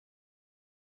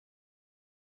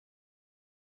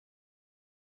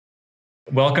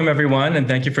Welcome, everyone, and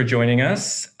thank you for joining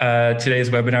us.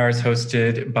 Today's webinar is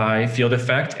hosted by Field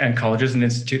Effect and Colleges and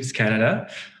Institutes Canada.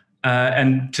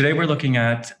 And today we're looking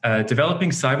at developing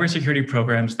cybersecurity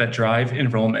programs that drive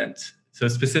enrollment. So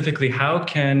specifically, how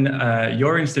can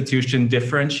your institution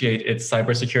differentiate its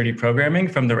cybersecurity programming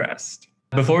from the rest?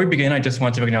 Before we begin, I just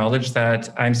want to acknowledge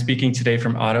that I'm speaking today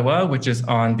from Ottawa, which is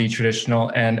on the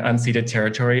traditional and unceded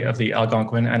territory of the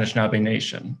Algonquin Anishinaabe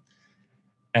Nation.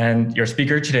 And your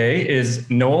speaker today is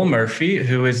Noel Murphy,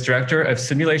 who is Director of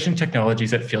Simulation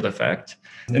Technologies at Field Effect.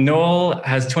 Noel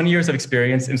has 20 years of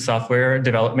experience in software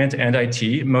development and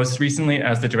IT, most recently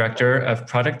as the Director of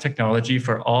Product Technology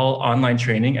for all online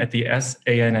training at the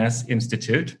SANS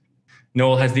Institute.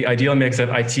 Noel has the ideal mix of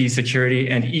IT, security,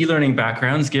 and e-learning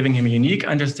backgrounds, giving him a unique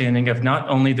understanding of not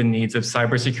only the needs of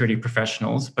cybersecurity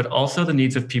professionals, but also the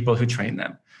needs of people who train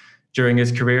them. During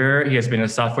his career, he has been a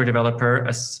software developer,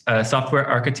 a software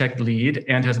architect lead,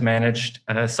 and has managed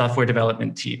software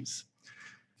development teams.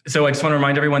 So I just want to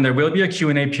remind everyone there will be a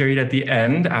Q&A period at the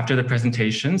end after the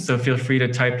presentation. So feel free to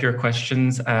type your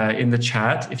questions in the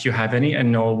chat if you have any, and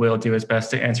Noel will do his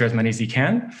best to answer as many as he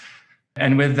can.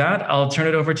 And with that, I'll turn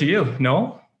it over to you,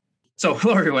 Noel. So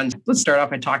hello, everyone. Let's start off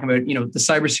by talking about, the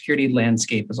cybersecurity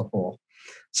landscape as a whole.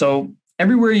 So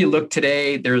everywhere you look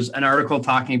today, there's an article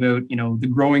talking about, the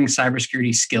growing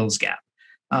cybersecurity skills gap.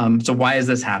 So why is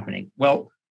this happening?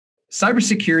 Well,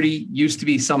 cybersecurity used to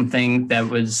be something that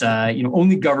was,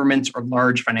 only governments or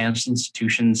large financial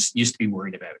institutions used to be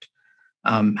worried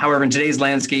about. However, in today's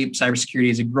landscape, cybersecurity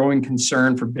is a growing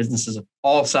concern for businesses of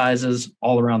all sizes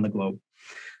all around the globe.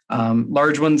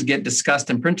 Large ones get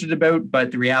discussed and printed about, but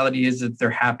the reality is that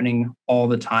they're happening all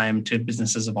the time to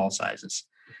businesses of all sizes.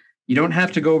 You don't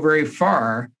have to go very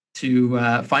far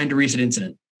to find a recent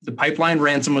incident. The pipeline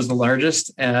ransom was the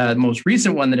largest, most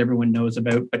recent one that everyone knows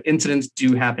about, but incidents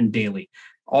do happen daily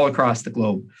all across the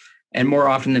globe and more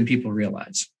often than people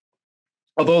realize.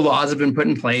 Although laws have been put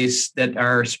in place that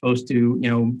are supposed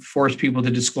to, force people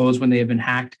to disclose when they have been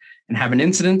hacked and have an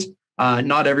incident,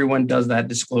 not everyone does that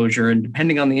disclosure, and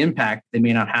depending on the impact, they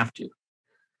may not have to.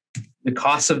 The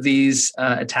costs of these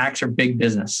attacks are big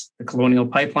business. The Colonial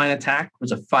Pipeline attack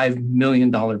was a $5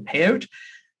 million payout.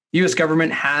 The US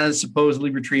government has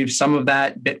supposedly retrieved some of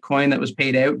that Bitcoin that was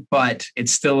paid out, but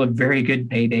it's still a very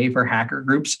good payday for hacker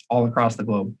groups all across the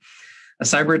globe. A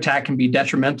cyber attack can be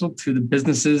detrimental to the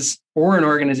businesses or the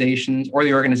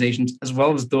organizations, as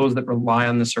well as those that rely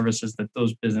on the services that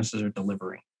those businesses are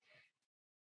delivering.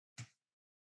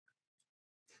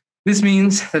 This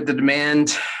means that the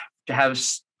demand to have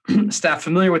staff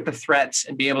familiar with the threats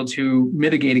and be able to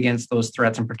mitigate against those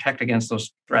threats and protect against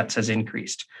those threats has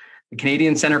increased. The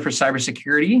Canadian Centre for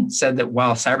Cybersecurity said that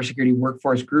while cybersecurity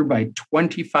workforce grew by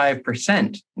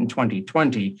 25% in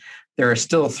 2020, there are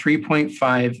still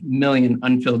 3.5 million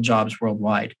unfilled jobs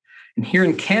worldwide. And here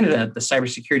in Canada, the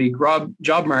cybersecurity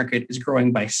job market is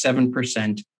growing by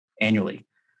 7% annually.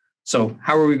 So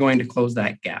how are we going to close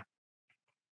that gap?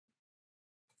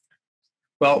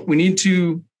 Well, we need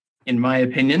to, in my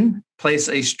opinion, place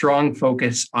a strong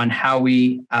focus on how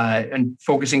we and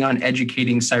focusing on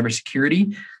educating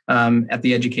cybersecurity at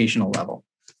the educational level.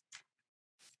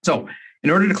 So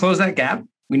in order to close that gap,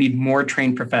 we need more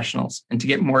trained professionals. And to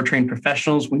get more trained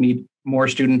professionals, we need more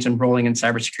students enrolling in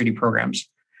cybersecurity programs.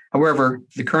 However,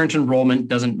 the current enrollment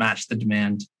doesn't match the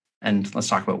demand. And let's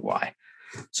talk about why.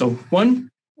 So one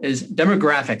is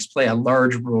demographics play a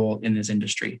large role in this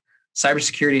industry.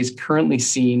 Cybersecurity is currently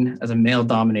seen as a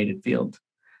male-dominated field.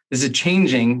 This is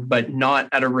changing, but not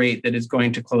at a rate that is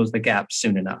going to close the gap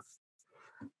soon enough.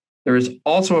 There is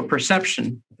also a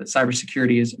perception that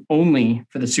cybersecurity is only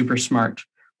for the super smart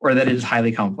or that it is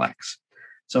highly complex.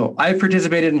 So I've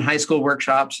participated in high school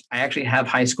workshops. I actually have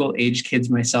high school age kids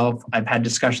myself. I've had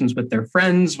discussions with their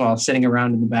friends while sitting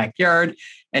around in the backyard.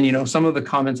 And, some of the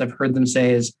comments I've heard them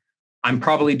say is, I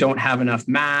probably don't have enough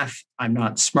math. I'm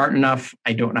not smart enough.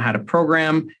 I don't know how to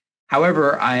program.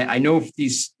 However, I know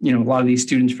these, a lot of these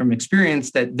students from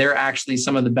experience that they're actually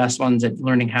some of the best ones at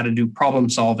learning how to do problem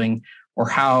solving or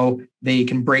how they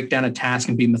can break down a task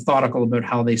and be methodical about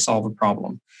how they solve a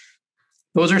problem.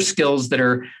 Those are skills that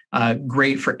are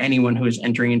great for anyone who is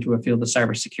entering into a field of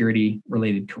cybersecurity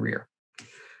related career.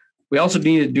 We also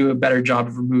need to do a better job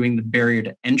of removing the barrier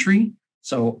to entry.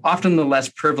 So often the less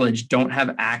privileged don't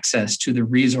have access to the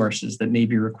resources that may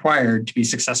be required to be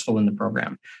successful in the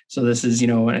program. So this is,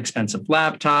 an expensive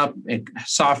laptop,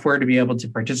 software to be able to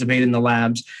participate in the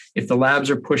labs. If the labs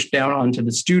are pushed down onto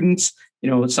the students,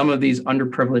 some of these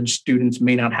underprivileged students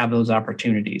may not have those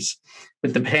opportunities.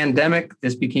 With the pandemic,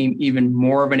 this became even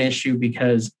more of an issue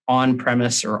because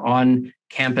on-premise or on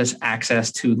campus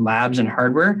access to labs and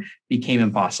hardware became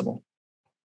impossible.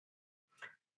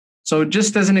 So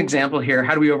just as an example here,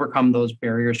 how do we overcome those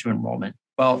barriers to enrollment?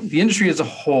 Well, the industry as a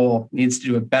whole needs to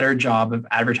do a better job of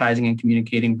advertising and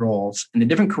communicating roles and the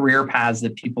different career paths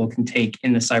that people can take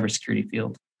in the cybersecurity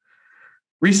field.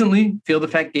 Recently, Field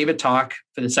Effect gave a talk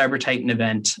for the Cyber Titan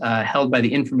event held by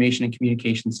the Information and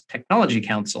Communications Technology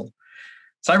Council.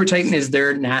 Cyber Titan is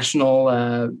their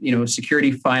national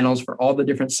security finals for all the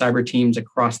different cyber teams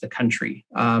across the country.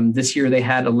 This year, they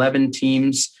had 11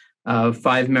 teams of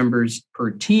 5 members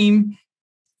per team,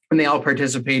 and they all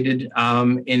participated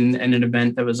in an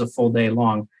event that was a full day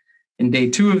long. In day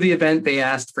 2 of the event, they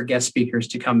asked for guest speakers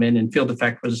to come in, and Field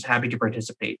Effect was happy to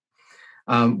participate.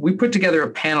 We put together a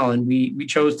panel, and we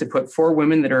chose to put 4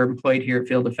 women that are employed here at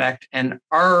Field Effect, and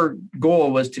our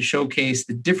goal was to showcase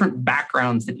the different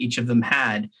backgrounds that each of them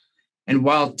had. And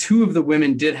while 2 of the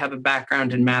women did have a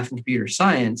background in math and computer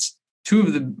science,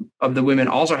 2 of the women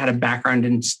also had a background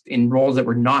in roles that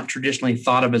were not traditionally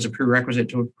thought of as a prerequisite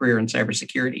to a career in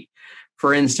cybersecurity.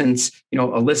 For instance,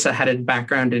 Alyssa had a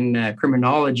background in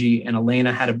criminology, and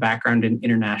Elena had a background in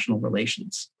international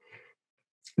relations.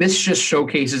 This just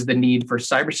showcases the need for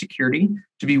cybersecurity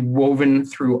to be woven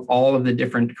through all of the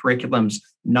different curriculums,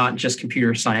 not just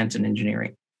computer science and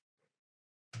engineering.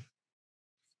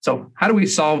 So how do we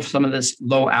solve some of this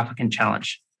low applicant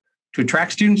challenge? To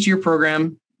attract students to your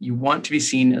program, you want to be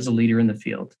seen as a leader in the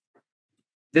field.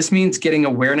 This means getting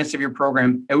awareness of your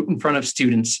program out in front of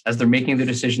students as they're making their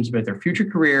decisions about their future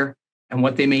career and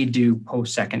what they may do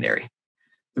post-secondary.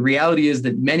 The reality is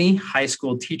that many high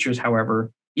school teachers,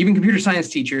 however, even computer science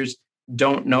teachers,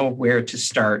 don't know where to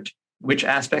start, which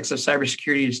aspects of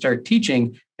cybersecurity to start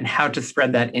teaching, and how to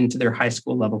thread that into their high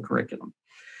school level curriculum.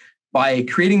 By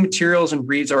creating materials and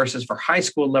resources for high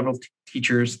school level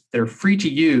teachers that are free to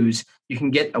use, you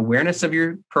can get awareness of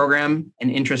your program and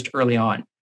interest early on.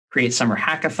 Create summer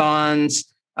hackathons,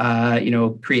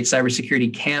 create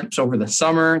cybersecurity camps over the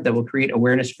summer that will create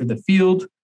awareness for the field,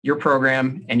 your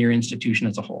program, and your institution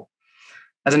as a whole.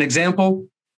 As an example,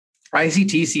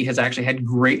 ICTC has actually had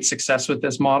great success with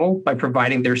this model by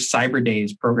providing their Cyber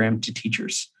Days program to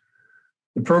teachers.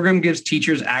 The program gives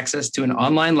teachers access to an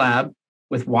online lab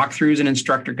with walkthroughs and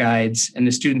instructor guides, and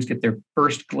the students get their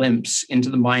first glimpse into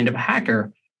the mind of a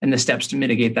hacker and the steps to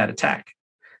mitigate that attack.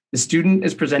 The student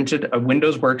is presented a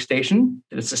Windows workstation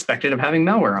that is suspected of having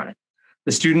malware on it.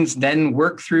 The students then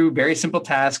work through very simple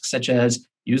tasks such as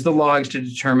use the logs to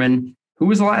determine who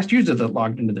was the last user that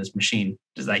logged into this machine.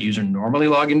 Does that user normally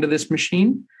log into this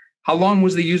machine? How long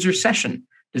was the user's session?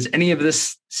 Does any of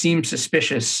this seem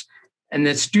suspicious? And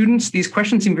the students, these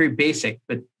questions seem very basic,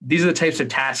 but these are the types of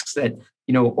tasks that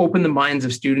open the minds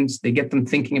of students. They get them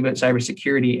thinking about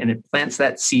cybersecurity, and it plants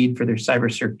that seed for their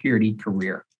cybersecurity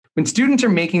career. When students are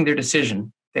making their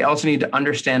decision, they also need to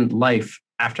understand life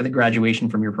after the graduation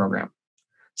from your program.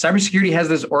 Cybersecurity has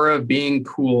this aura of being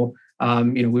cool.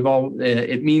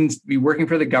 It means to be working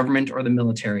for the government or the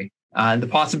military. The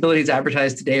possibilities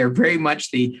advertised today are very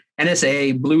much the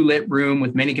NSA blue lit room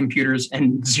with many computers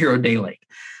and zero daylight.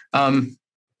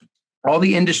 All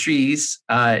the industries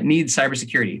need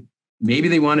cybersecurity. Maybe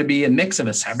they want to be a mix of a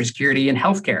cybersecurity and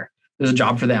healthcare. There's a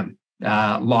job for them.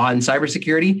 Law and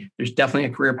cybersecurity, there's definitely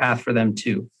a career path for them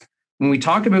too. When we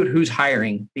talk about who's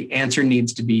hiring, the answer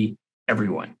needs to be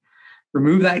everyone.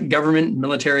 Remove that government,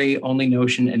 military only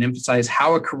notion and emphasize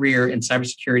how a career in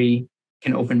cybersecurity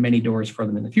can open many doors for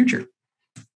them in the future.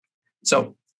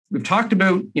 So we've talked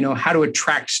about, how to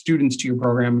attract students to your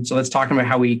program. So let's talk about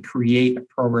how we create a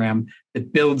program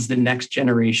that builds the next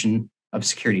generation of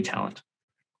security talent.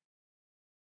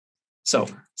 So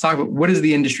let's talk about what is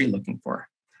the industry looking for.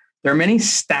 There are many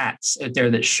stats out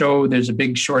there that show there's a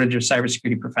big shortage of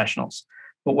cybersecurity professionals.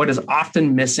 But what is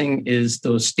often missing is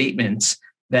those statements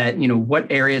that,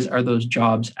 what areas are those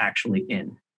jobs actually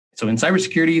in? So in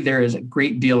cybersecurity, there is a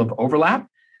great deal of overlap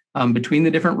between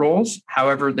the different roles.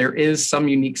 However, there is some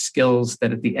unique skills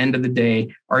that at the end of the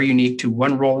day are unique to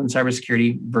one role in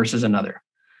cybersecurity versus another.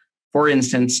 For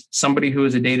instance, somebody who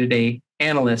is a day-to-day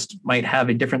analyst might have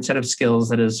a different set of skills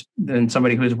than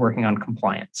somebody who is working on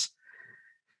compliance.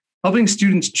 Helping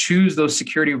students choose those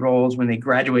security roles when they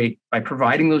graduate by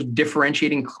providing those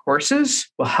differentiating courses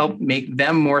will help make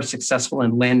them more successful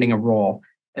in landing a role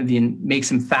and then makes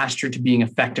them faster to being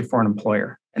effective for an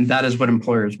employer. And that is what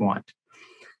employers want.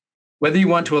 Whether you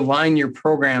want to align your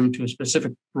program to a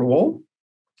specific role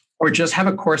or just have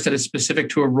a course that is specific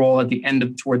to a role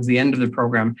towards the end of the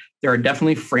program, there are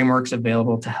definitely frameworks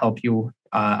available to help you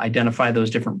identify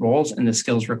those different roles and the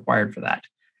skills required for that.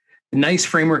 The NICE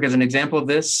framework is an example of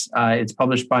this. It's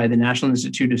published by the National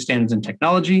Institute of Standards and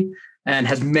Technology. and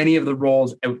has many of the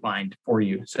roles outlined for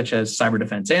you, such as cyber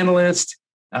defense analyst,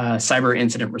 cyber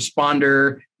incident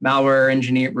responder, malware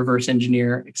engineer, reverse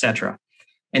engineer, etc.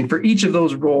 And for each of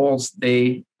those roles,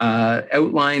 they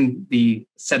outline the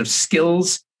set of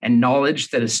skills and knowledge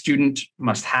that a student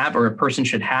must have or a person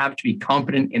should have to be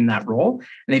competent in that role.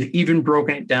 And they've even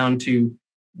broken it down to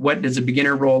what does a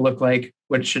beginner role look like,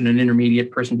 what should an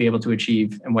intermediate person be able to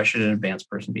achieve, and what should an advanced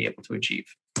person be able to achieve.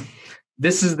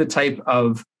 This is the type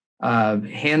of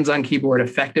hands-on keyboard,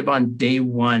 effective on day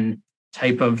one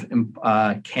type of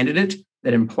candidate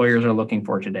that employers are looking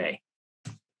for today.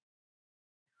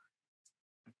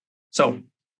 So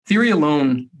theory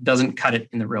alone doesn't cut it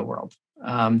in the real world.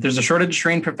 There's a shortage of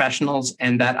trained professionals,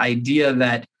 and that idea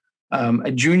that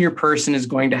a junior person is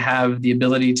going to have the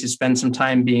ability to spend some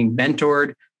time being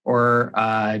mentored or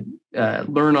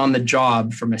learn on the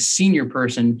job from a senior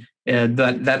person,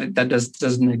 that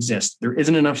doesn't exist. There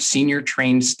isn't enough senior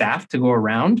trained staff to go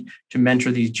around to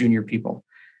mentor these junior people.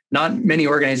 Not many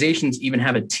organizations even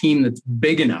have a team that's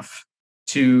big enough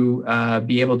to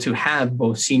be able to have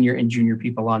both senior and junior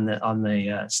people on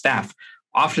the staff.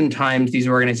 Oftentimes, these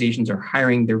organizations are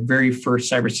hiring their very first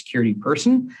cybersecurity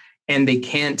person, and they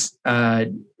can't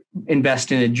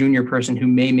invest in a junior person who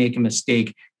may make a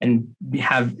mistake and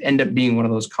end up being one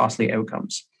of those costly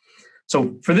outcomes.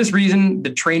 So for this reason, the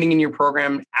training in your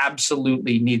program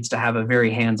absolutely needs to have a very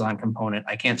hands-on component.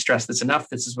 I can't stress this enough.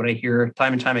 This is what I hear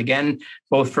time and time again,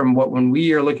 both from when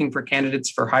we are looking for candidates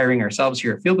for hiring ourselves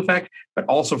here at Field Effect, but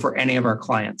also for any of our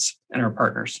clients and our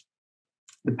partners.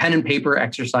 The pen and paper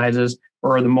exercises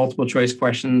or the multiple choice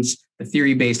questions, the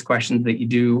theory-based questions that you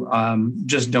do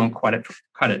just don't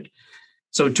cut it.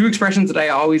 So 2 expressions that I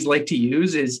always like to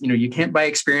use is, you can't buy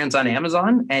experience on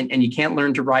Amazon, and you can't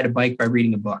learn to ride a bike by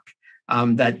reading a book.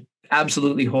 That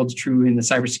absolutely holds true in the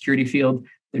cybersecurity field.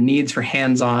 The needs for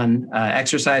hands-on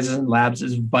exercises and labs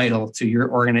is vital to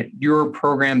your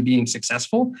program being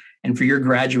successful, and for your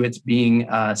graduates being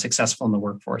successful in the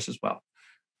workforce as well.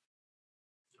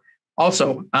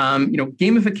 Also,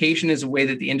 gamification is a way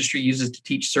that the industry uses to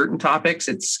teach certain topics.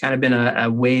 It's kind of been a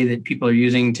way that people are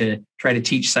using to try to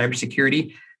teach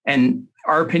cybersecurity. And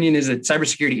our opinion is that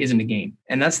cybersecurity isn't a game.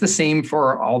 And that's the same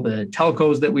for all the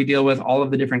telcos that we deal with, all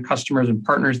of the different customers and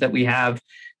partners that we have.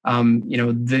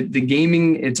 The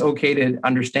gaming, it's okay to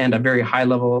understand a very high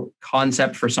level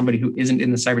concept for somebody who isn't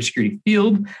in the cybersecurity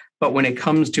field. But when it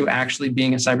comes to actually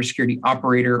being a cybersecurity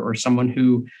operator or someone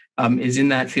who is in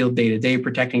that field day to day,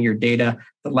 protecting your data,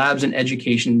 the labs and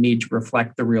education need to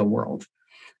reflect the real world.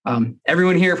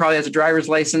 Everyone here probably has a driver's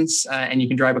license and you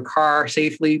can drive a car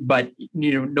safely, but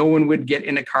no one would get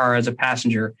in a car as a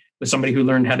passenger with somebody who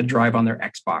learned how to drive on their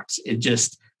Xbox.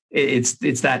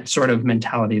 It's that sort of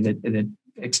mentality that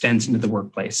extends into the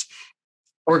workplace.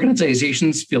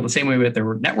 Organizations feel the same way with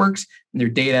their networks and their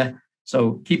data.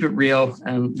 So keep it real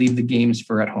and leave the games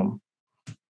for at home.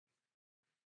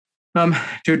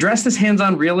 To address this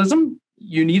hands-on realism,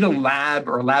 you need a lab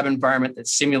or a lab environment that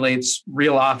simulates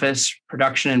real office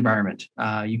production environment.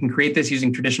 You can create this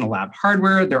using traditional lab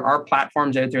hardware. There are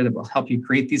platforms out there that will help you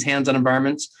create these hands-on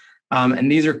environments. And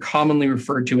these are commonly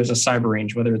referred to as a cyber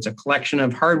range, whether it's a collection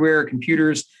of hardware,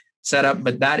 computers, setup,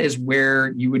 but that is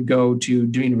where you would go to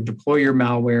deploy your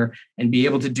malware and be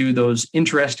able to do those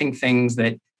interesting things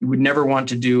that you would never want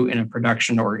to do in a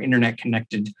production or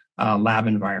internet-connected lab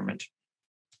environment.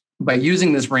 By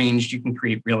using this range, you can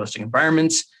create realistic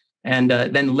environments and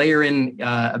then layer in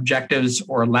objectives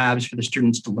or labs for the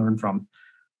students to learn from.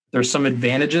 There's some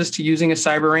advantages to using a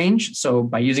cyber range. So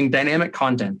by using dynamic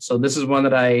content. So this is one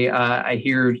that I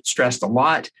hear stressed a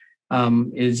lot,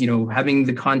 is having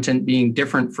the content being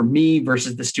different for me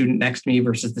versus the student next to me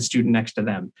versus the student next to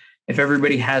them. If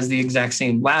everybody has the exact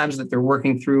same labs that they're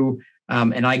working through,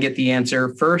 and I get the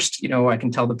answer first, I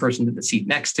can tell the person at the seat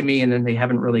next to me, and then they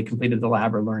haven't really completed the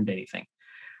lab or learned anything.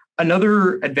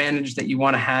 Another advantage that you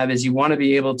want to have is you want to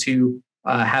be able to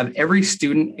have every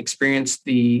student experience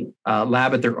the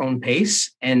lab at their own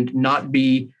pace and not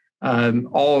be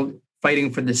all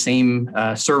fighting for the same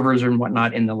servers and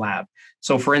whatnot in the lab.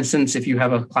 So for instance, if you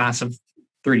have a class of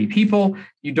 30 people,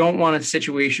 you don't want a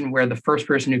situation where the first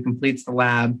person who completes the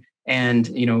lab and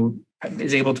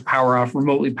is able to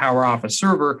remotely power off a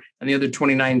server, and the other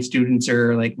 29 students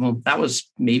are like, well, that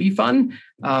was maybe fun.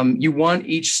 You want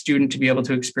each student to be able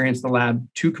to experience the lab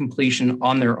to completion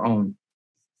on their own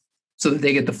so that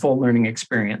they get the full learning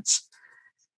experience.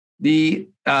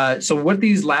 So what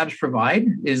these labs provide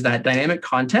is that dynamic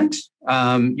content.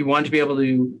 You want to be able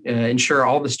to ensure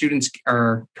all the students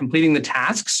are completing the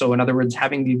tasks. So in other words,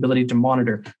 having the ability to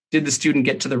monitor, did the student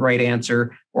get to the right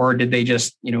answer, or did they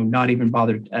just not even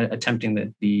bother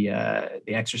attempting the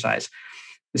exercise?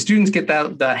 The students get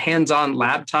the hands-on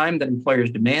lab time that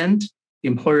employers demand. The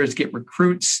employers get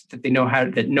recruits that know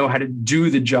how to do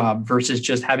the job versus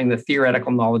just having the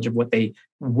theoretical knowledge of what they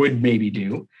would maybe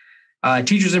do.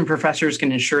 Teachers and professors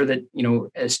can ensure that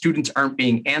students aren't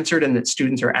being answered and that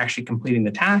students are actually completing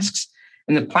the tasks.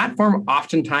 And the platform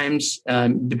oftentimes,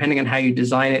 depending on how you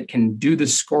design it, can do the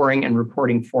scoring and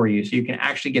reporting for you. So you can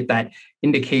actually get that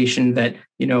indication that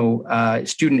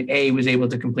student A was able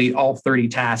to complete all 30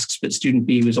 tasks, but student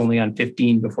B was only on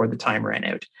 15 before the time ran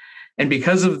out. And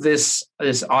because of this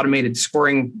automated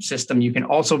scoring system, you can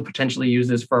also potentially use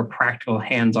this for a practical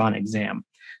hands-on exam.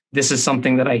 This is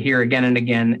something that I hear again and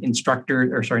again,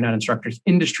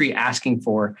 industry asking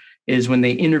for, is when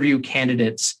they interview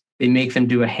candidates, they make them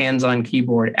do a hands-on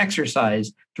keyboard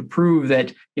exercise to prove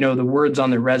that the words on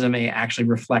their resume actually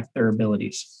reflect their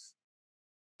abilities.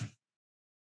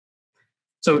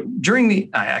 So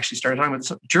during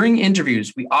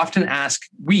interviews, we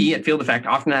at Field Effect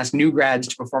often ask new grads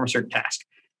to perform a certain task.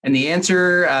 And the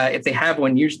answer, if they have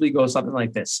one, usually goes something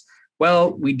like this.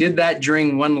 Well, we did that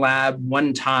during one lab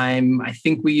one time. I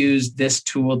think we used this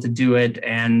tool to do it.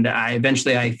 And I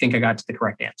think I got to the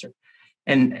correct answer.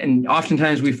 And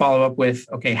oftentimes we follow up with,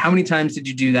 okay, how many times did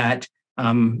you do that?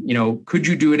 Could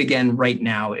you do it again right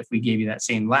now if we gave you that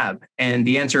same lab? And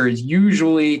the answer is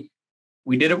usually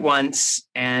we did it once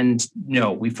and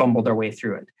no, we fumbled our way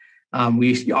through it.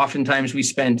 We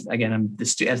spent, again,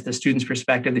 as the student's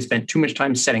perspective, they spent too much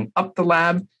time setting up the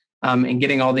lab and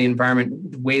getting all the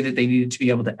environment the way that they needed to be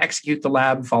able to execute the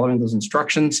lab, following those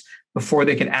instructions before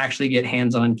they could actually get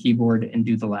hands-on keyboard and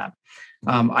do the lab.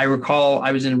 I recall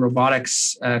I was in a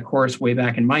robotics course way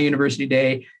back in my university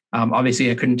day.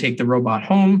 Obviously, I couldn't take the robot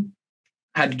home.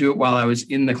 I had to do it while I was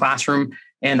in the classroom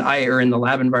or in the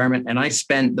lab environment. And I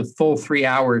spent the full 3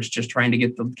 hours just trying to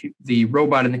get the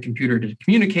robot and the computer to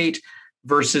communicate,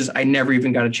 versus I never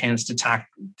even got a chance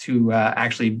to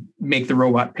actually make the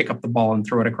robot pick up the ball and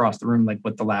throw it across the room like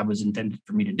what the lab was intended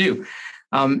for me to do.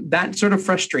 That sort of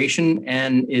frustration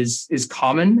is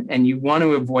common, and you want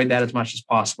to avoid that as much as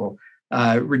possible.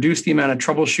 Reduce the amount of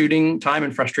troubleshooting time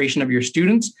and frustration of your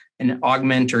students, and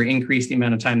augment or increase the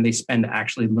amount of time they spend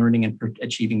actually learning and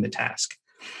achieving the task.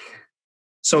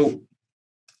 So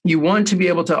you want to be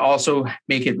able to also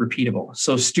make it repeatable.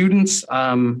 So students,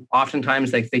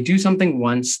 oftentimes, if they do something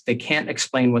once, they can't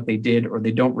explain what they did or they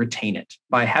don't retain it.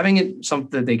 By having it something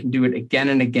that they can do it again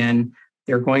and again,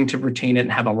 they're going to retain it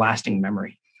and have a lasting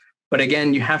memory. But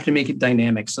again, you have to make it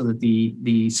dynamic so that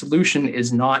the solution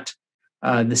is not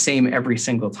the same every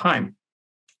single time.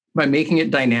 By making it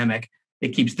dynamic, it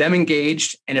keeps them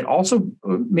engaged, and it also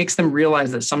makes them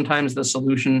realize that sometimes the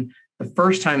solution the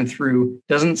first time through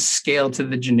doesn't scale to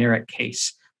the generic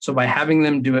case. So by having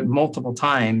them do it multiple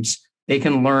times, they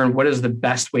can learn what is the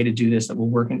best way to do this that will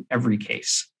work in every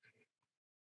case.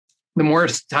 The more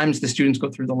times the students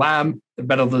go through the lab, the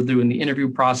better they'll do in the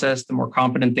interview process, the more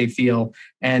competent they feel,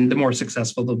 and the more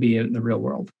successful they'll be in the real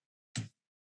world.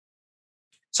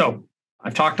 So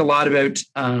I've talked a lot about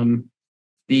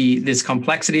this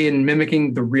complexity in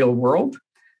mimicking the real world.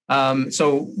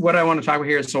 So what I want to talk about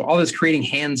here is, so all this creating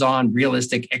hands-on,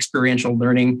 realistic, experiential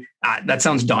learning, that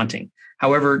sounds daunting.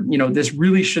 However, this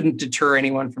really shouldn't deter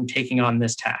anyone from taking on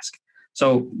this task.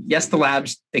 So yes, the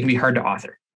labs, they can be hard to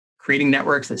author. Creating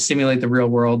networks that simulate the real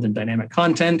world and dynamic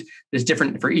content is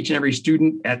different for each and every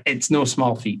student. It's no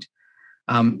small feat.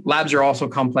 Labs are also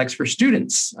complex for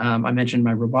students. I mentioned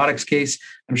my robotics case.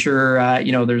 I'm sure,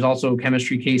 there's also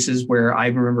chemistry cases where I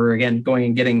remember, again, going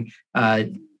and getting,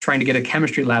 trying to get a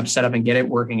chemistry lab set up and get it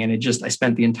working. And I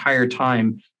spent the entire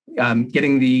time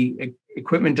getting the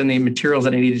equipment and the materials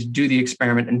that I needed to do the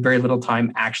experiment, and very little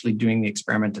time actually doing the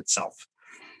experiment itself.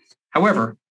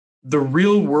 However, the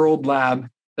real world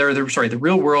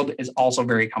is also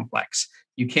very complex.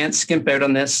 You can't skimp out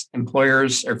on this.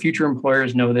 Employers or future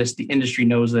employers know this. The industry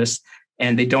knows this,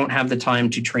 and they don't have the time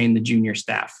to train the junior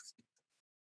staff.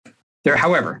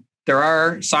 However, there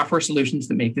are software solutions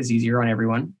that make this easier on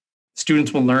everyone.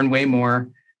 Students will learn way more.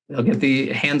 They'll get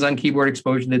the hands-on keyboard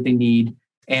exposure that they need,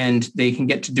 and they can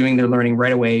get to doing their learning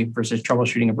right away versus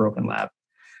troubleshooting a broken lab.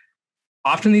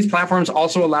 Often these platforms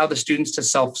also allow the students to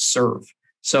self-serve.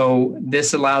 So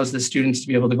this allows the students to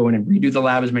be able to go in and redo the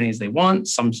lab as many as they want.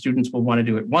 Some students will want to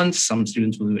do it once. Some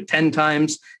students will do it 10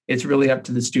 times. It's really up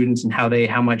to the students and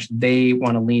how much they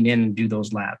want to lean in and do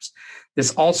those labs.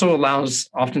 This also allows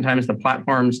oftentimes the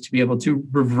platforms to be able to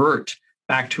revert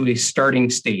back to a starting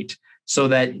state so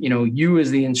that, you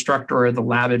as the instructor or the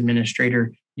lab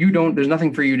administrator, there's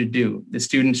nothing for you to do. The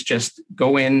students just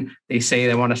go in, they say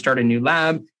they want to start a new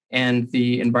lab, and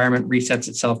the environment resets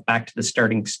itself back to the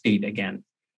starting state again.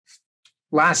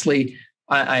 Lastly,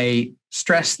 I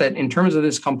stress that in terms of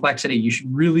this complexity, you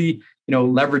should really,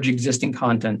 leverage existing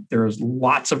content. There's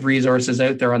lots of resources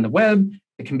out there on the web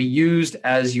that can be used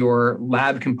as your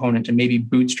lab component to maybe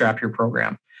bootstrap your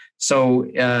program. So,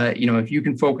 if you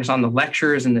can focus on the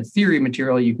lectures and the theory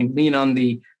material, you can lean on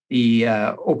the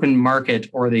open market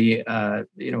or the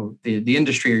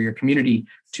industry or your community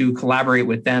to collaborate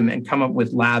with them and come up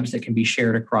with labs that can be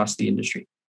shared across the industry.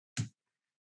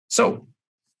 So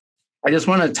I just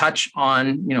want to touch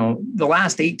on, the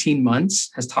last 18 months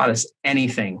has taught us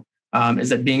anything, is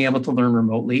that being able to learn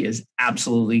remotely is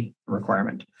absolutely a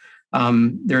requirement.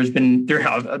 There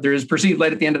is perceived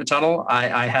light at the end of the tunnel.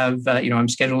 I have, I'm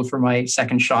scheduled for my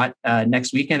second shot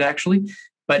next weekend, actually.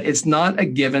 But it's not a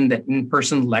given that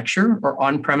in-person lecture or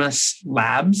on-premise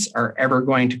labs are ever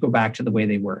going to go back to the way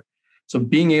they were. So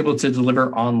being able to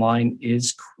deliver online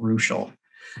is crucial.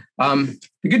 The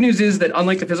good news is that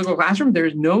unlike the physical classroom, there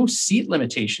is no seat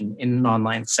limitation in an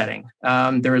online setting.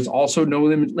 There is also no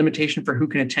limitation for who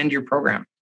can attend your program.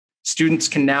 Students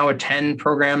can now attend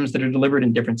programs that are delivered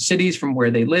in different cities from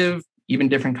where they live, even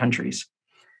different countries.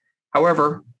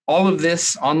 However, all of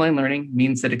this online learning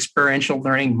means that experiential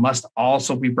learning must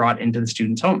also be brought into the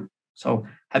student's home. So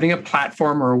having a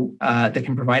platform that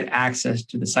can provide access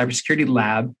to the cybersecurity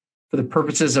lab for the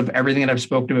purposes of everything that I've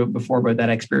spoken about before about that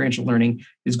experiential learning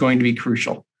is going to be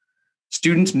crucial.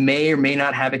 Students may or may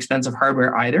not have expensive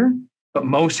hardware either, but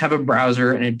most have a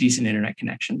browser and a decent internet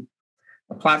connection.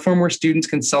 A platform where students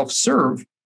can self-serve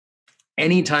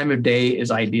any time of day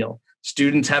is ideal.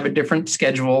 Students have a different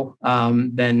schedule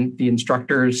than the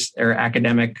instructors or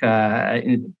academic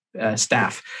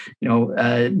staff.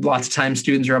 Lots of times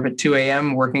students are up at 2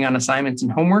 a.m. working on assignments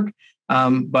and homework,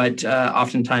 but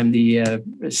oftentimes the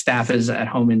staff is at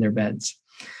home in their beds.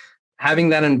 Having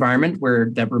that environment where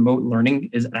that remote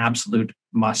learning is an absolute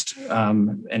must,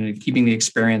 and keeping the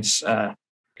experience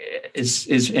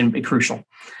is crucial.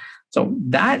 So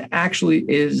that actually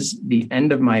is the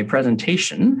end of my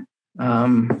presentation.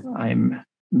 I'm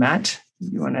Matt.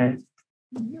 You want to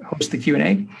host the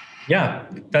Q&A? Yeah,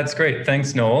 that's great.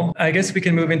 Thanks, Noel. I guess we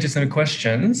can move into some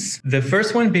questions. The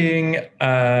first one being, in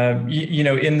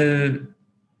the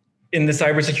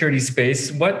cybersecurity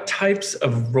space, what types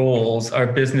of roles are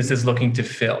businesses looking to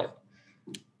fill?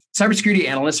 Cybersecurity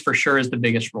analyst for sure is the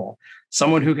biggest role.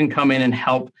 Someone who can come in and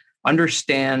help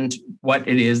understand what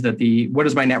it is what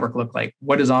does my network look like?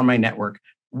 What is on my network?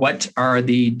 What are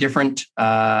the different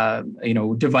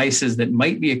devices that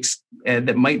might be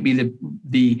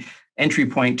the entry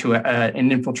point to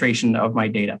an infiltration of my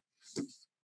data?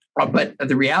 But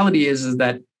the reality is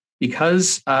that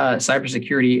because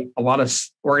cybersecurity, a lot of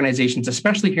organizations,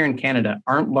 especially here in Canada,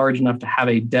 aren't large enough to have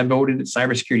a devoted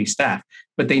cybersecurity staff,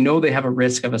 but they know they have a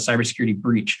risk of a cybersecurity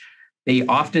breach. They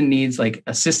often need like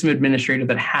a system administrator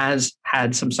that has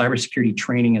had some cybersecurity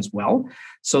training as well.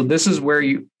 So this is where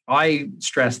I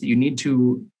stress that you need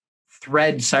to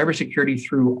thread cybersecurity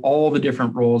through all the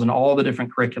different roles and all the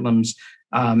different curriculums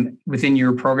within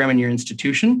your program and your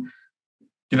institution.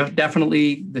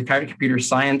 Definitely, the computer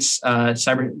science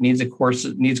needs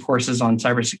courses on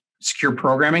cyber secure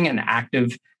programming and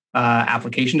active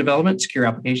application development, secure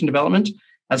application development,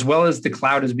 as well as the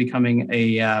cloud is becoming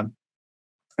a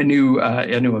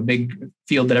big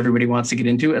field that everybody wants to get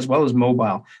into, as well as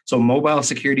mobile. So mobile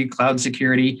security, cloud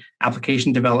security,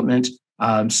 application development,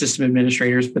 system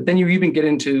administrators. But then you even get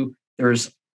into,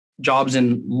 there's jobs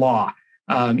in law.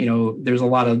 There's a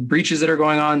lot of breaches that are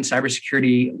going on.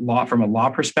 Cybersecurity law, from a law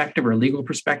perspective or a legal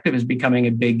perspective, is becoming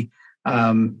a big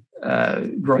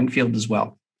growing field as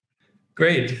well.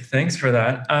 Great, thanks for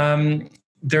that.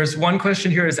 There's one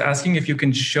question here is asking if you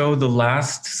can show the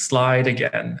last slide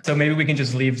again. So maybe we can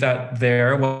just leave that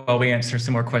there while we answer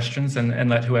some more questions and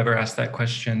let whoever asked that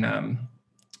question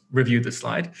review the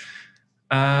slide.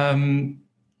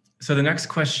 So the next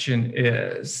question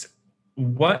is,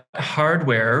 what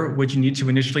hardware would you need to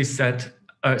initially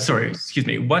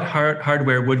what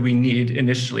hardware would we need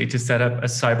initially to set up a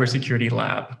cybersecurity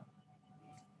lab?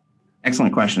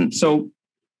 Excellent question. So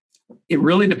it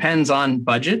really depends on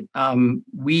budget.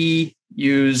 We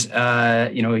use,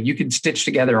 you could stitch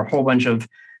together a whole bunch of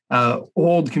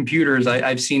old computers.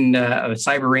 I've seen a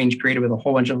cyber range created with a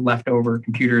whole bunch of leftover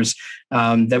computers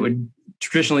that would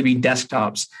traditionally be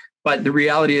desktops. But the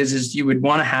reality is you would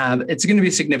want to have, it's going to be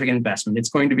a significant investment. It's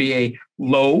going to be a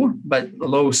low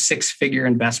 6-figure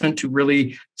investment to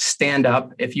really stand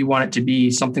up if you want it to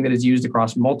be something that is used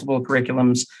across multiple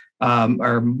curriculums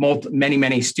or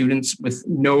many students with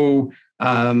no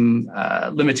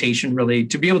limitation really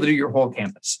to be able to do your whole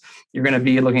campus. You're going to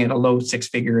be looking at a low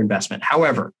 6-figure investment.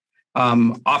 However,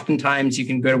 oftentimes you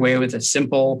can get away with a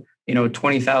simple,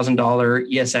 $20,000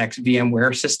 ESX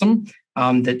VMware system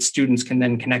that students can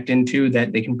then connect into,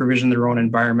 that they can provision their own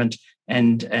environment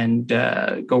and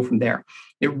go from there.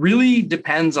 It really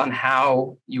depends on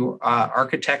how you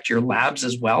architect your labs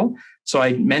as well. So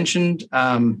I mentioned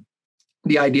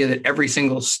the idea that every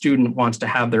single student wants to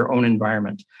have their own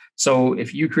environment. So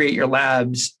if you create your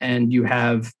labs and you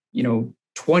have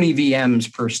 20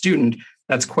 VMs per student,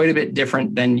 that's quite a bit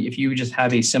different than if you just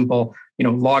have a simple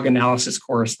log analysis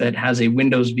course that has a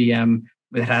Windows VM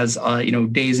that has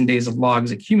days and days of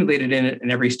logs accumulated in it,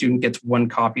 and every student gets one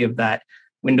copy of that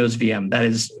Windows VM. That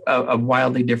is a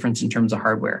wildly difference in terms of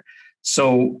hardware.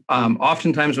 So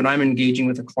oftentimes when I'm engaging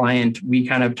with a client, we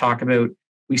kind of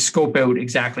we scope out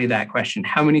exactly that question.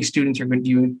 How many students do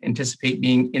you anticipate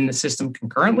being in the system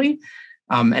concurrently?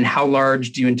 And how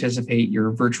large do you anticipate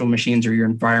your virtual machines or your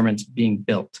environments being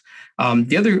built?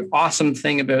 The other awesome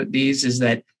thing about these is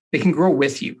that they can grow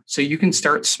with you. So you can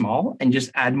start small and just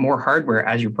add more hardware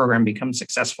as your program becomes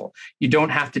successful. You don't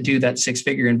have to do that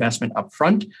 6-figure investment up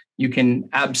front. You can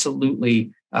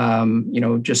absolutely,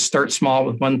 just start small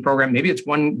with one program. Maybe it's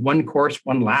one course,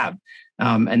 one lab.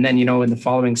 And then, in the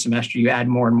following semester, you add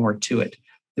more and more to it.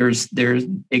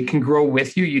 It can grow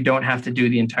with you. You don't have to do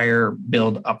the entire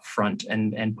build up front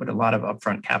and put a lot of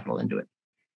upfront capital into it.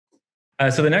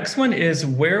 So the next one is,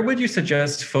 where would you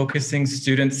suggest focusing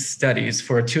students' studies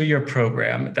for a 2-year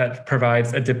program that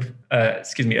provides a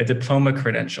diploma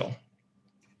credential?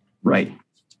 Right.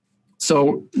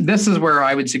 So this is where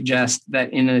I would suggest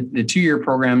that in the 2-year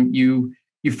program, you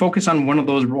focus on one of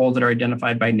those roles that are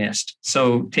identified by NIST.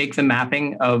 So take the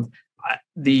mapping of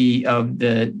the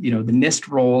NIST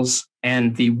roles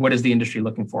and what is the industry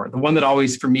looking for. The one that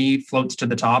always for me floats to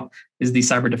the top is the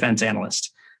cyber defense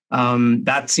analyst.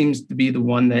 That seems to be the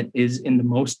one that is in the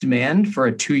most demand for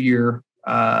a 2-year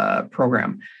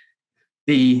program.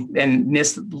 And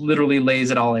NIST literally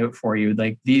lays it all out for you.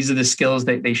 Like, these are the skills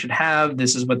that they should have.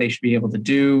 This is what they should be able to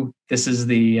do. This is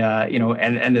the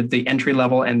and at the entry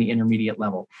level and the intermediate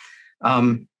level.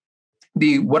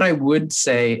 What I would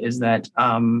say is that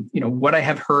what I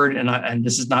have heard, and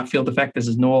this is not Field Effect, this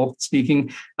is Noel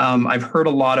speaking. I've heard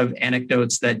a lot of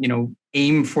anecdotes that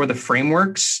aim for the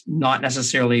frameworks, not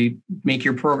necessarily make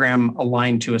your program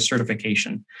aligned to a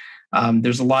certification.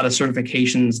 There's a lot of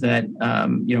certifications that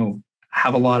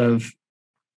have a lot of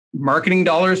marketing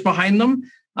dollars behind them,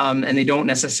 and they don't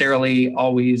necessarily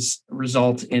always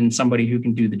result in somebody who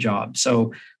can do the job.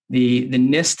 So the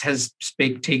NIST has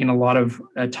taken a lot of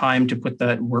time to put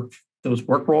those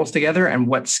work roles together and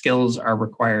what skills are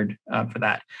required for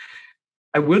that.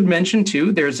 I would mention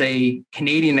too, there's a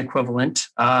Canadian equivalent.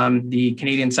 The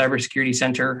Canadian Cybersecurity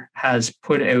Center has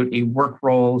put out a work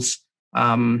roles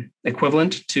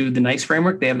equivalent to the NICE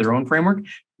framework. They have their own framework.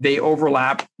 They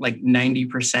overlap like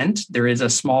 90%. There is a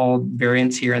small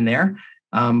variance here and there,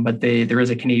 but there is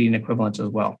a Canadian equivalent as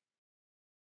well.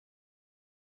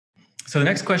 So the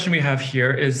next question we have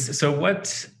here is, so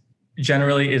what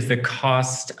generally is the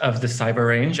cost of the cyber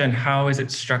range, and how is it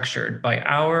structured? By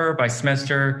hour, by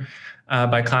semester,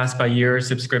 by class, by year,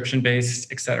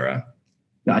 subscription-based, et cetera?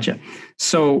 Gotcha.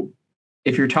 So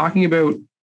if you're talking about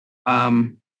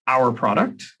our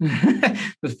product,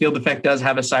 the Field Effect does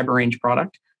have a cyber range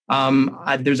product.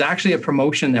 There's actually a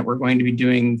promotion that we're going to be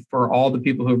doing for all the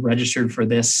people who have registered for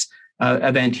this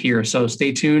event here. So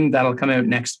stay tuned. That'll come out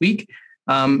next week.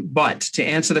 But to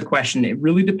answer the question, it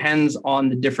really depends on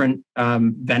the different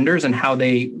vendors and how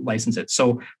they license it.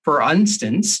 So for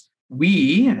instance,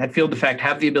 we at Field Effect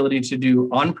have the ability to do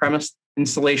on-premise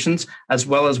installations as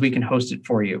well as we can host it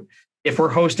for you. If we're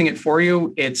hosting it for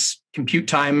you, it's compute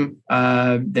time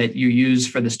that you use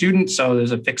for the student. So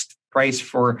there's a fixed price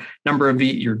for your number of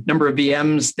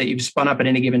VMs that you've spun up at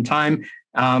any given time.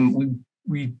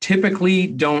 We typically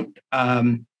don't.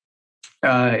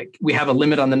 We have a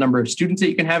limit on the number of students that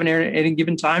you can have at any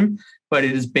given time, but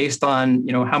it is based on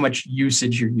how much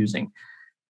usage you're using.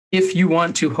 If you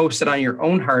want to host it on your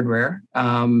own hardware,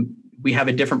 we have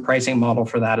a different pricing model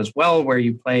for that as well, where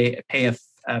you pay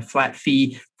a flat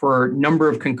fee for number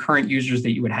of concurrent users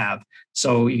that you would have.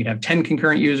 So you could have 10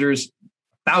 concurrent users,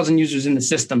 1,000 users in the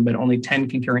system, but only 10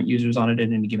 concurrent users on it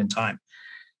at any given time.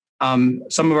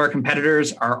 Some of our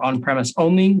competitors are on-premise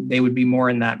only. They would be more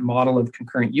in that model of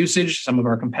concurrent usage. Some of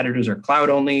our competitors are cloud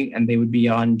only, and they would be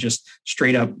on just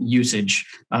straight up usage.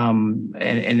 And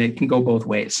it can go both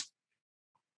ways.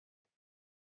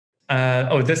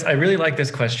 I really like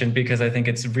this question because I think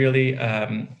it's really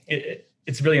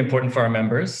it's really important for our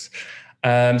members.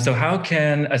 So how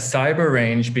can a cyber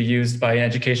range be used by an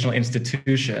educational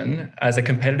institution as a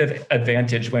competitive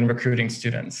advantage when recruiting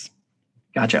students?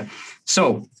 Gotcha.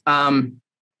 So a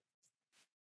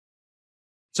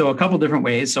couple different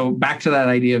ways. So back to that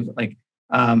idea of like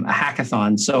a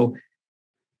hackathon. So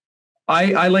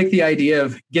I like the idea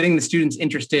of getting the students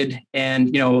interested,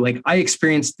 and like I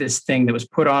experienced this thing that was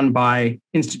put on by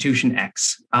institution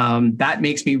X. That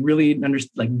makes me really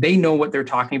understand. Like they know what they're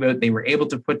talking about. They were able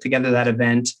to put together that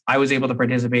event. I was able to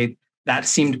participate. That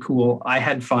seemed cool. I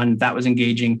had fun. That was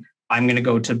engaging. I'm going to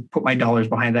go to put my dollars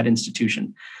behind that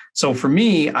institution. So for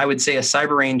me, I would say a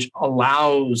cyber range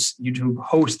allows you to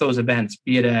host those events,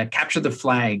 be it a capture the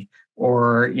flag,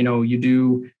 or you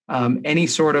do any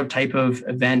sort of type of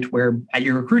event where at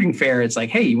your recruiting fair, it's like,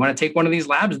 hey, you want to take one of these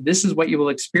labs? This is what you will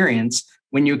experience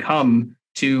when you come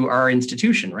to our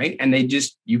institution, right? And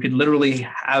you could literally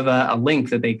have a link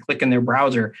that they click in their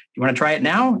browser. You want to try it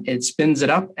now? It spins it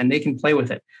up and they can play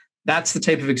with it. That's the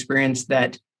type of experience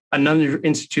that another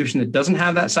institution that doesn't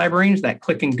have that cyber range, that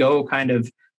click and go kind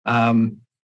of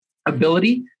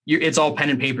ability, it's all pen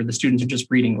and paper. The students are just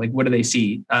reading. Like, what do they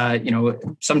see?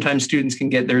 Sometimes students can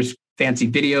there's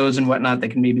fancy videos and whatnot that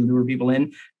can maybe lure people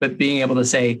in, but being able to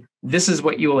say, this is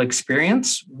what you will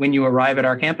experience when you arrive at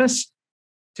our campus,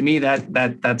 to me,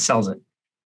 that sells it.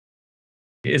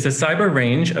 Is a cyber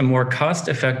range a more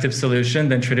cost-effective solution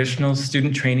than traditional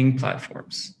student training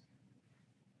platforms?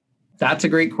 That's a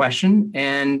great question.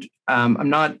 And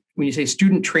when you say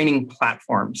student training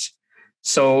platforms,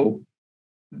 so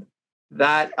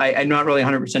that I'm not really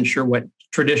 100% sure what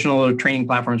traditional training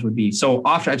platforms would be. So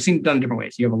often I've seen it done different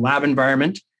ways. You have a lab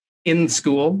environment in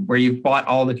school where you've bought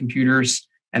all the computers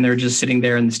and they're just sitting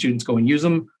there and the students go and use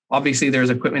them. Obviously, there's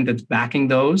equipment that's backing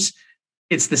those.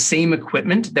 It's the same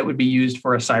equipment that would be used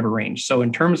for a cyber range. So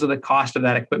in terms of the cost of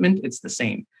that equipment, it's the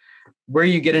same. Where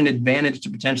you get an advantage to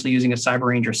potentially using a cyber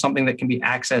range or something that can be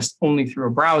accessed only through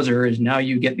a browser is now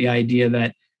you get the idea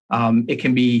that it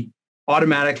can be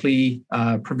automatically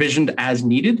provisioned as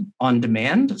needed on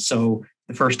demand. So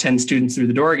the first 10 students through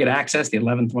the door get access. The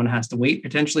 11th one has to wait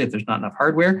potentially if there's not enough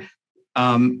hardware,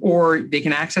 or they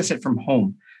can access it from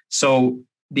home. So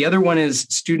the other one is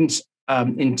students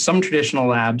in some traditional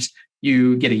labs,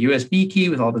 you get a USB key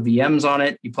with all the VMs on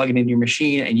it, you plug it into your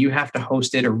machine, and you have to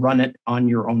host it or run it on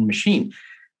your own machine.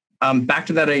 Back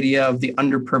to that idea of the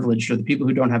underprivileged or the people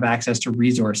who don't have access to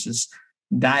resources,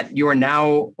 that you are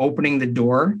now opening the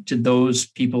door to those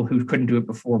people who couldn't do it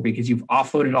before because you've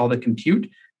offloaded all the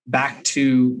compute back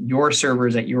to your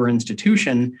servers at your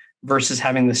institution versus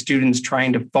having the students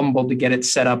trying to fumble to get it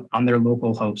set up on their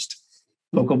local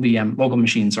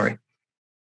machine, sorry.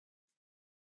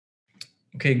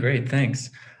 Okay, great,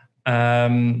 thanks.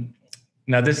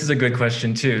 Now, this is a good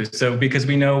question too. So, because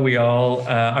we know we all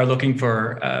are looking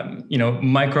for,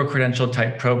 micro-credential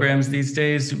type programs these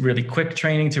days, really quick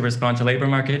training to respond to labor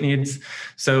market needs.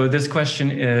 So this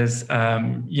question is, in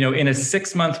a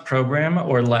 6-month program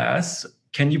or less,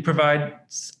 can you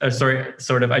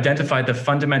identify the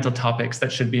fundamental topics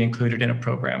that should be included in a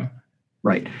program?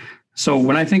 Right. So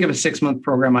when I think of a 6-month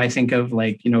program, I think of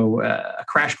a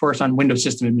crash course on Windows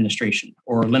system administration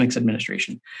or Linux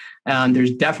administration. And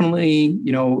there's definitely,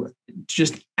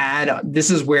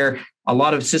 this is where a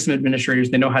lot of system administrators,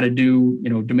 they know how to do,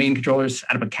 domain controllers,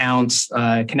 set up accounts,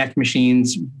 connect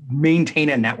machines, maintain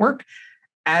a network.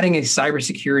 Adding a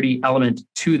cybersecurity element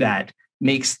to that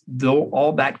makes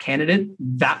all that candidate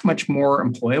that much more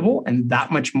employable and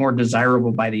that much more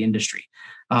desirable by the industry.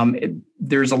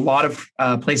 There's a lot of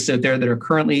places out there that are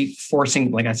currently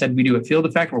forcing, like I said, we do a field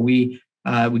effect where we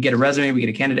get a resume, we get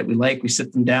a candidate we like, we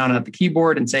sit them down at the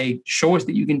keyboard and say, show us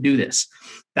that you can do this.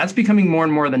 That's becoming more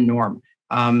and more the norm.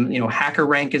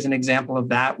 HackerRank is an example of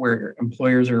that, where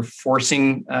employers are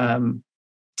forcing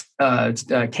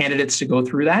candidates to go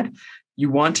through that.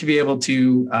 You want to be able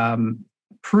to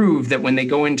prove that when they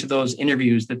go into those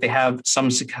interviews that they have some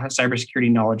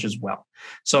cybersecurity knowledge as well.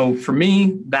 So for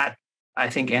me, that I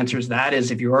think answers that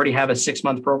is if you already have a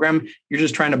 6-month program, you're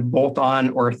just trying to bolt on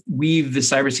or weave the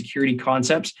cybersecurity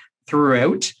concepts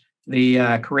throughout the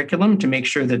curriculum to make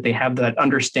sure that they have that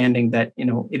understanding that,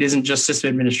 it isn't just system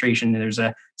administration. There's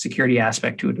a security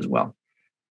aspect to it as well.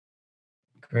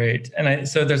 Great. And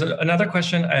so there's another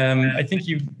question. I think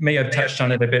you may have touched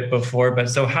on it a bit before, but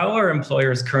so how are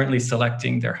employers currently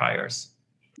selecting their hires?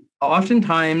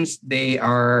 oftentimes they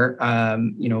are,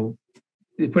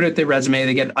 they put out their resume.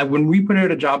 They get, when we put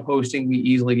out a job posting, we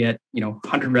easily get,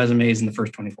 100 resumes in the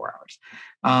first 24 hours.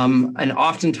 And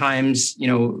oftentimes,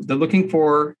 they're looking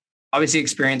for, obviously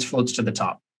experience floats to the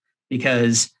top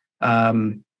because,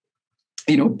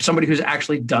 somebody who's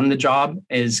actually done the job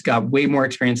has got way more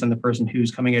experience than the person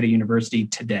who's coming out of university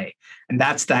today. And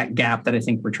that's that gap that I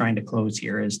think we're trying to close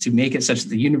here, is to make it such that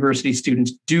the university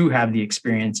students do have the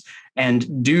experience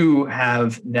and do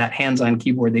have that hands-on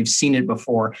keyboard. They've seen it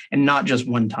before and not just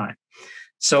one time.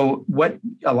 So what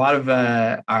a lot of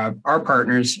our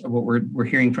partners, what we're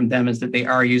hearing from them is that they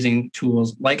are using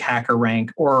tools like HackerRank,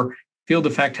 or Field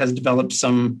Effect has developed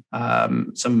some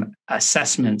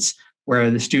assessments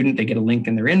where the student, they get a link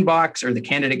in their inbox, or the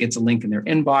candidate gets a link in their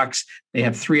inbox. They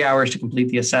have 3 hours to complete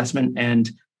the assessment, and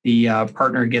the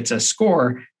partner gets a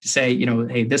score to say,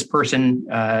 hey, this person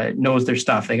knows their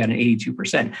stuff. They got an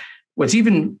 82%. What's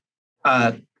even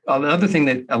another thing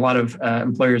that a lot of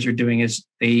employers are doing is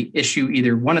they issue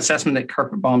either one assessment that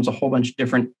carpet bombs a whole bunch of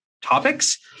different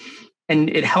topics, and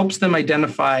it helps them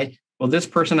identify, well, this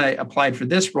person I applied for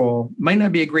this role might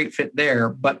not be a great fit there,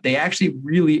 but they actually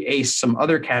really ace some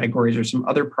other categories or some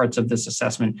other parts of this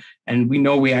assessment. And we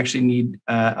know we actually need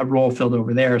a role filled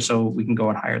over there, so we can go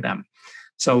and hire them.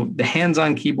 So the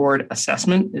hands-on keyboard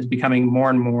assessment is becoming more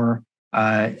and more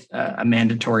a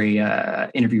mandatory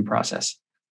interview process.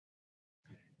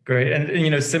 Great,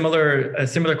 and a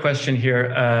similar question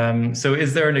here. So,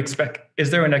 is there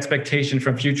an expectation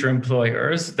from future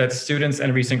employers that students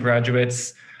and recent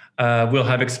graduates will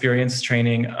have experience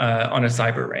training on a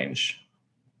cyber range?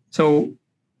 So,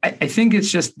 I think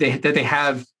it's just that they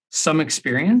have some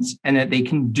experience and that they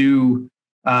can do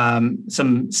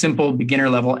some simple beginner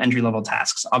level, entry level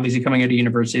tasks. Obviously, coming out of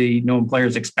university, no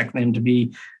employers expect them to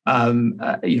be a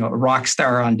rock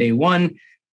star on day one.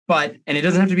 And it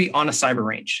doesn't have to be on a cyber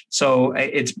range. So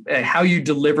it's how you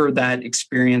deliver that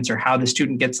experience, or how the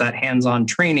student gets that hands-on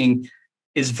training,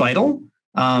 is vital.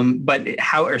 But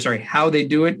how they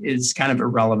do it is kind of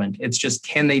irrelevant. It's just,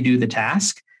 can they do the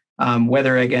task?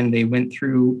 Whether, again, they went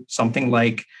through something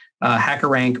like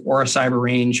HackerRank or a cyber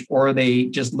range, or they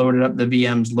just loaded up the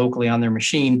VMs locally on their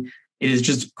machine. It is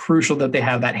just crucial that they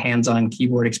have that hands-on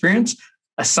keyboard experience.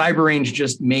 A cyber range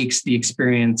just makes the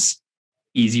experience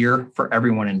easier for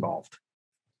everyone involved.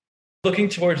 Looking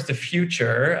towards the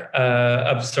future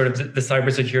of sort of the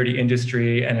cybersecurity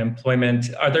industry and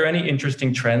employment, are there any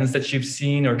interesting trends that you've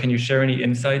seen, or can you share any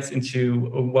insights into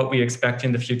what we expect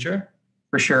in the future?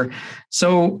 For sure.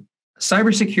 So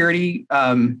cybersecurity,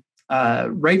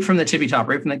 right from the tippy top,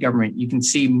 right from the government, you can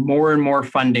see more and more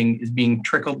funding is being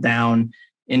trickled down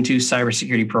into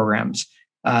cybersecurity programs.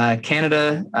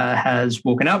 Canada has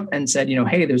woken up and said,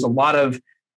 hey, there's a lot of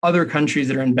other countries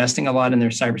that are investing a lot in their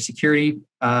cybersecurity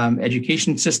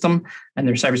education system and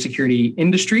their cybersecurity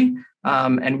industry,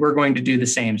 and we're going to do the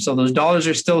same. So those dollars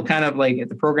are still kind of like at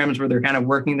the programs where they're kind of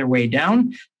working their way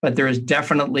down, but there is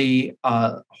definitely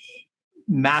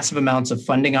massive amounts of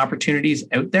funding opportunities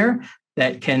out there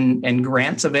that and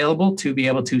grants available to be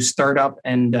able to start up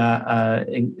and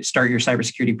start your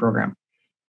cybersecurity program.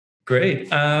 Great.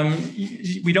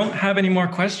 We don't have any more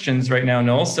questions right now,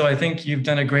 Noel. So I think you've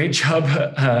done a great job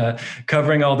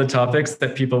covering all the topics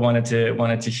that people wanted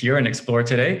to hear and explore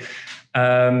today.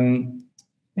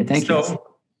 Thank you.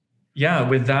 Yeah,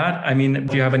 with that,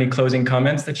 do you have any closing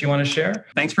comments that you want to share?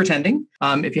 Thanks for attending.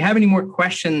 If you have any more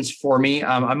questions for me,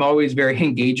 I'm always very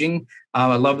engaging.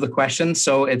 I love the questions.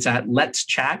 So it's at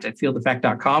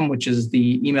letschat@fieldeffect.com, which is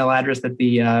the email address that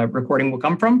the recording will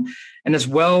come from. And as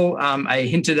well, I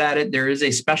hinted at it, there is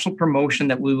a special promotion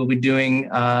that we will be doing.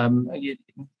 You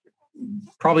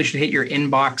probably should hit your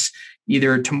inbox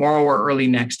either tomorrow or early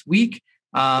next week.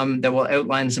 That will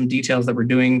outline some details that we're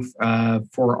doing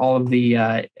for all of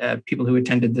the people who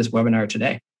attended this webinar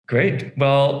today. Great.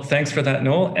 Well, thanks for that,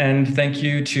 Noel. And thank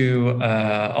you to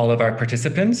all of our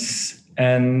participants.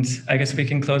 And I guess we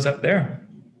can close up there.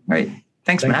 All right.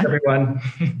 Thanks, Matt. Everyone.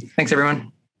 Thanks,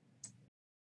 everyone.